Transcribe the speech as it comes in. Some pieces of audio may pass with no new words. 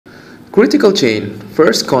Critical chain,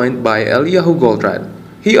 first coined by Eliyahu Goldratt.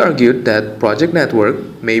 He argued that project network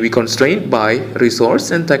may be constrained by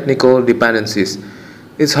resource and technical dependencies.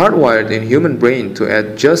 It's hardwired in human brain to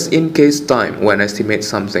add just-in-case time when estimate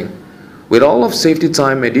something. With all of safety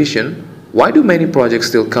time addition, why do many projects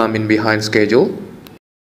still come in behind schedule?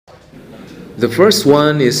 The first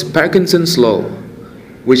one is Parkinsons Law,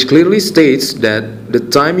 which clearly states that the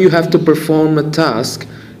time you have to perform a task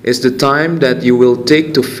is the time that you will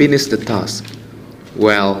take to finish the task.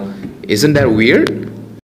 Well, isn't that weird?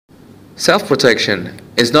 Self-protection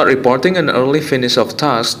is not reporting an early finish of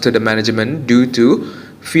tasks to the management due to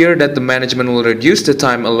fear that the management will reduce the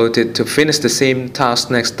time allotted to finish the same task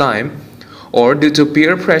next time, or due to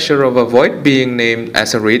peer pressure of avoid being named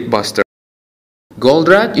as a rate buster.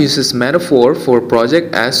 Goldratt uses metaphor for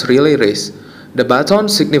project as relay race. The baton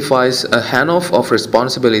signifies a handoff of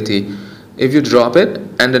responsibility. If you drop it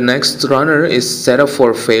and the next runner is set up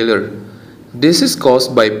for failure, this is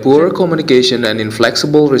caused by poor communication and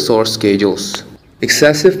inflexible resource schedules.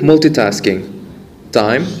 Excessive multitasking.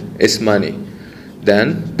 Time is money.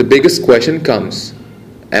 Then the biggest question comes,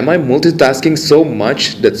 am I multitasking so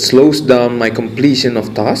much that slows down my completion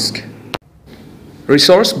of tasks?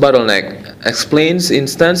 Resource bottleneck explains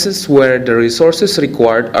instances where the resources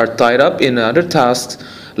required are tied up in other tasks,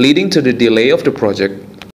 leading to the delay of the project.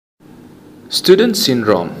 Student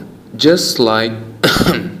syndrome, just like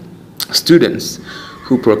students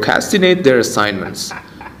who procrastinate their assignments.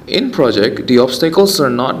 In project, the obstacles are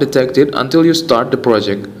not detected until you start the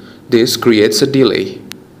project. This creates a delay.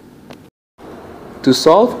 To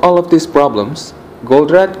solve all of these problems,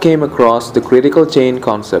 Goldratt came across the critical chain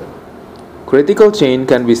concept. Critical chain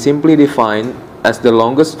can be simply defined as the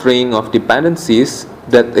longest string of dependencies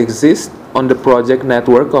that exist on the project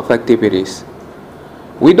network of activities.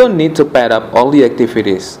 We don't need to pad up all the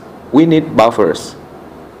activities. We need buffers.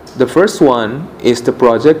 The first one is the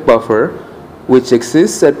project buffer, which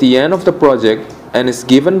exists at the end of the project and is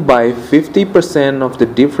given by 50% of the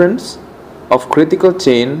difference of critical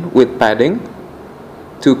chain with padding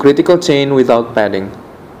to critical chain without padding.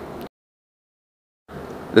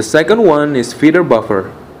 The second one is feeder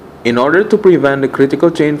buffer. In order to prevent the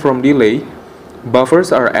critical chain from delay,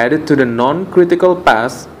 buffers are added to the non-critical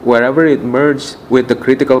path wherever it merges with the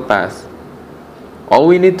critical path. All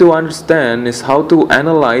we need to understand is how to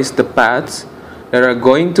analyze the paths that are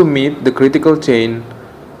going to meet the critical chain,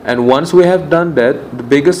 and once we have done that, the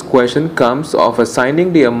biggest question comes of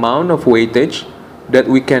assigning the amount of weightage that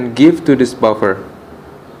we can give to this buffer.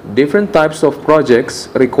 Different types of projects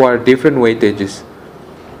require different weightages.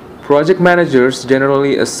 Project managers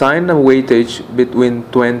generally assign a weightage between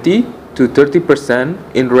 20 to 30%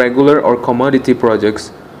 in regular or commodity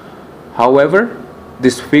projects. However,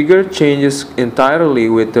 this figure changes entirely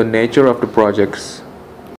with the nature of the projects.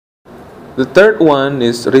 The third one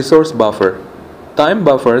is resource buffer. Time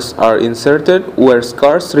buffers are inserted where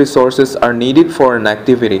scarce resources are needed for an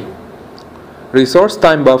activity. Resource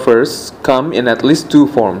time buffers come in at least two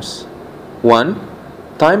forms. 1.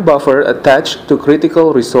 Time buffer attached to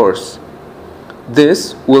critical resource.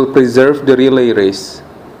 This will preserve the relay race.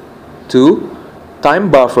 2.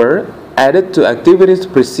 Time buffer added to activities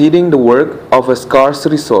preceding the work of a scarce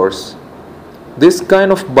resource. This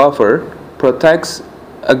kind of buffer protects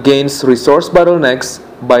against resource bottlenecks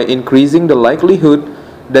by increasing the likelihood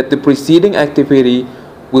that the preceding activity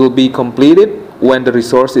will be completed when the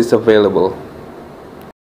resource is available.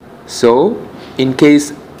 So, in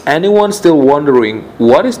case anyone still wondering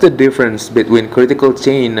what is the difference between critical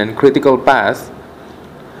chain and critical path,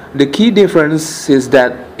 the key difference is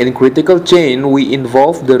that in critical chain we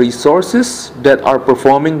involve the resources that are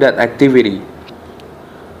performing that activity.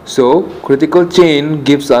 So, critical chain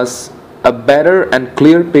gives us a better and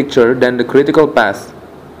clear picture than the critical path,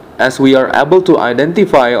 as we are able to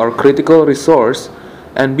identify our critical resource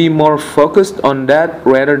and be more focused on that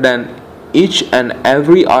rather than each and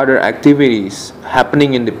every other activities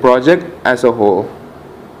happening in the project as a whole.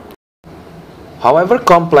 However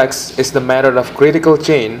complex is the matter of critical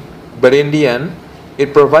chain, but in the end,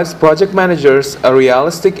 it provides project managers a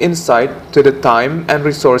realistic insight to the time and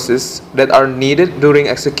resources that are needed during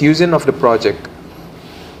execution of the project.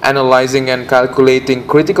 Analyzing and calculating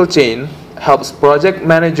critical chain helps project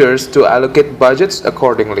managers to allocate budgets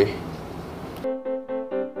accordingly.